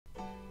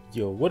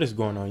Yo, what is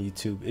going on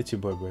YouTube? It's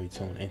your boy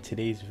Tone. In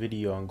today's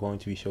video, I'm going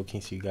to be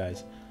showcasing you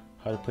guys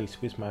how to play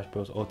Super Smash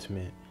Bros.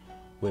 Ultimate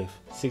with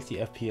 60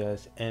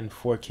 FPS and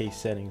 4K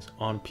settings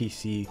on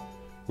PC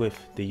with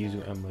the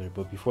Yuzu Emulator.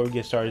 But before we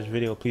get started this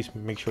video, please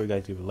make sure you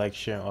guys leave a like,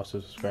 share, and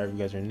also subscribe if you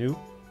guys are new.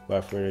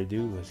 Without further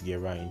ado, let's get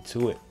right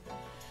into it.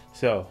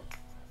 So,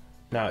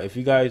 now if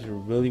you guys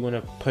really want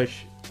to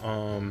push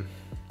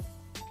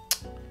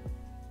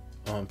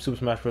Super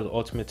Smash Bros.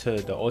 Ultimate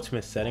to the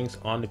ultimate settings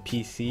on the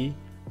PC,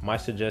 my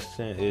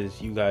suggestion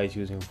is you guys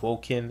using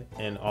Vulkan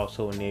and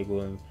also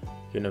enabling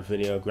your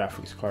NVIDIA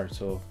graphics card.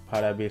 So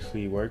how that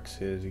basically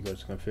works is you go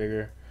to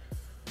configure,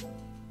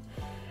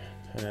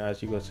 and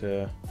as you go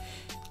to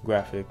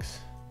graphics,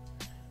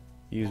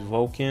 use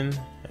Vulkan,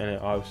 and then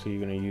obviously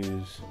you're going to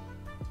use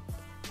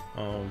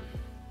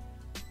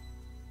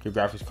your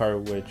graphics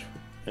card, which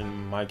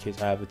in my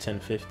case I have a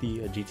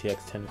 1050, a GTX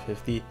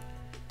 1050.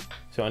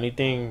 So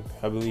anything,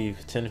 I believe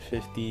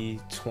 1050,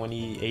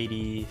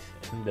 2080,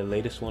 and the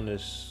latest one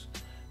is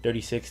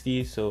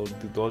 3060. So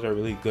those are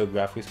really good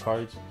graphics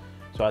cards.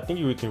 So I think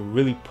you can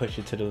really push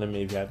it to the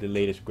limit if you have the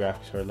latest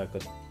graphics card, like a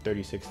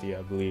 3060,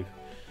 I believe.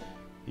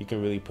 You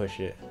can really push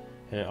it.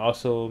 And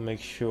also make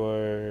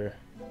sure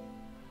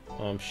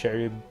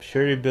share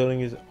your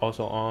building is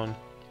also on.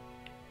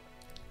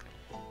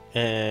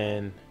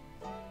 And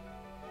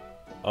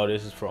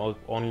this is for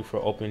only for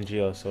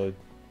OpenGL, so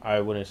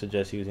I wouldn't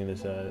suggest using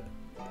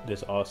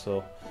this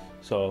also.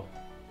 So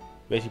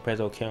basically press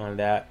OK on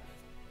that,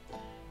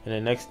 and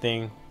the next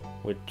thing,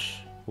 which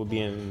will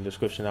be in the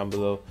description down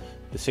below,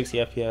 the 60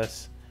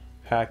 FPS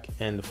hack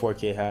and the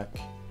 4K hack.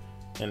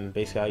 And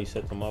basically how you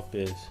set them up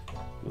is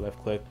left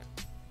click,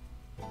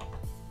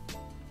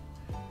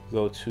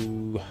 go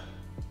to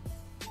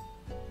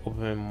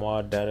open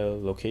mod data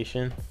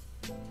location.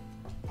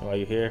 While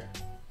you're here,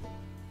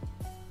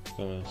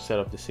 I'm gonna set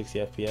up the 60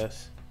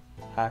 FPS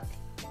hack,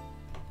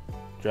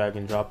 drag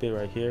and drop it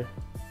right here,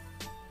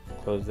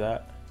 close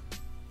that,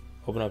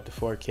 open up the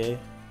 4K,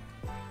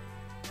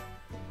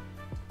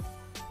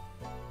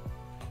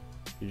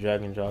 you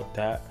drag and drop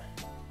that,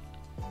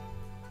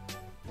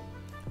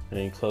 and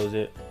then you close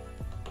it,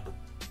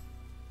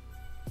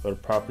 go to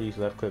properties,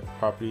 left click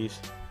properties,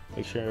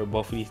 make sure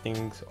both of these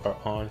things are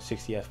on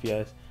 60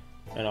 FPS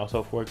and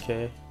also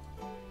 4K,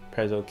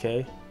 press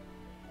OK,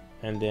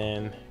 and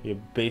then you're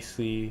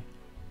basically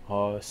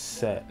all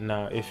set.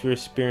 Now if you're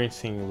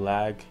experiencing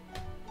lag,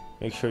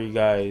 make sure you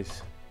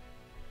guys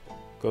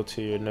go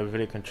to your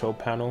NVIDIA control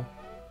panel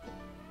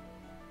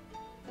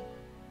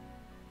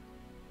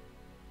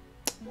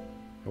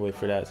and wait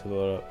for that to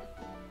load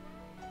up.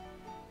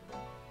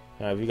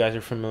 Now if you guys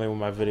are familiar with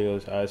my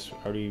videos, I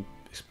already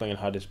explained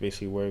how this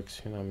basically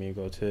works. You know what I mean?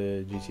 Go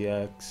to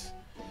GTX.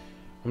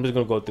 I'm just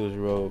gonna go through this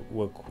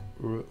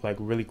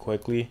really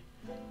quickly.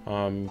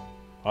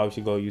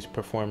 Obviously go use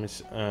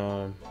performance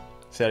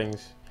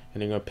settings,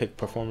 and you're gonna pick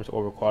performance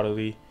over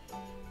quality.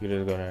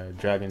 You're just gonna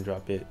drag and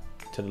drop it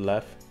to the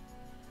left,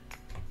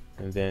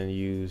 and then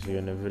use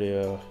your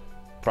NVIDIA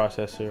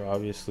processor,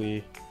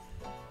 obviously,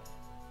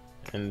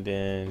 and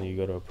then you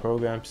go to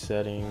program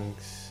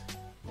settings,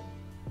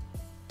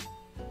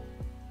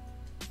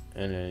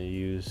 and then you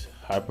use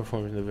high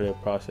performance NVIDIA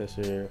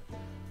processor,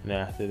 and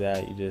after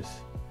that you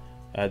just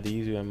add the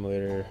Yuzu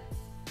Emulator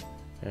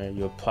and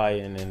you apply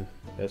it, and then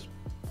that's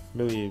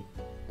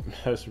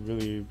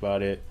really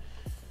about it.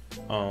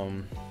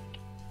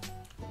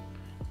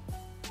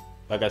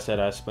 Like I said,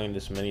 I explained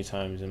this many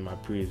times in my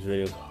previous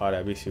videos how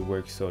that basically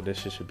works, so this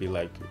should be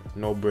like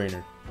no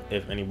brainer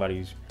if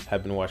anybody's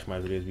have been watching my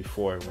videos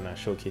before when I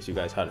showcase you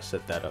guys how to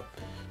set that up.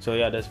 So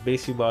yeah, that's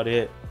basically about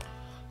it.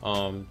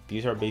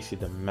 These are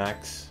basically the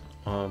max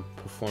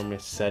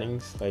performance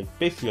settings, like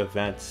basically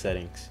advanced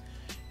settings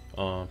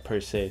per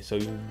se. So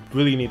you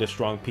really need a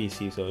strong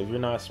PC. So if you're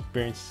not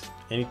experiencing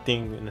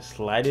anything in the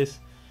slightest,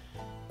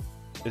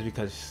 it's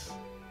because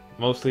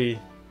mostly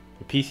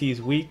your PC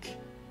is weak,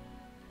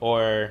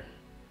 or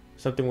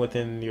something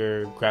within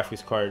your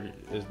graphics card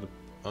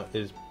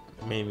is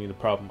mainly the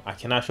problem. I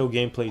cannot show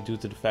gameplay due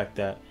to the fact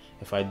that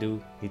if I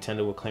do,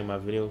 Nintendo will claim my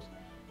videos.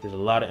 There's a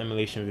lot of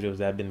emulation videos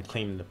that have been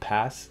claimed in the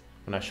past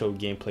when I showed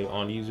gameplay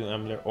on the Yuzu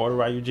Emulator or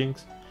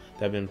Ryujinx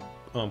that have been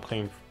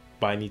claimed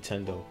by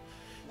Nintendo.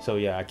 So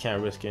yeah, I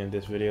can't risk it in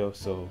this video.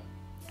 So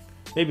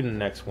maybe the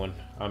next one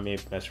I may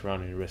mess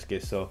around and risk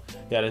it. So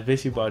yeah, that's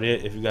basically about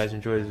it. If you guys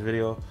enjoyed this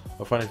video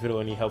or find this video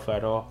any helpful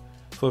at all,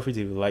 feel free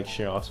to like,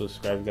 share, and also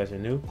subscribe if you guys are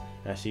new.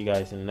 And I'll see you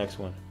guys in the next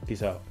one.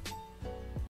 Peace out.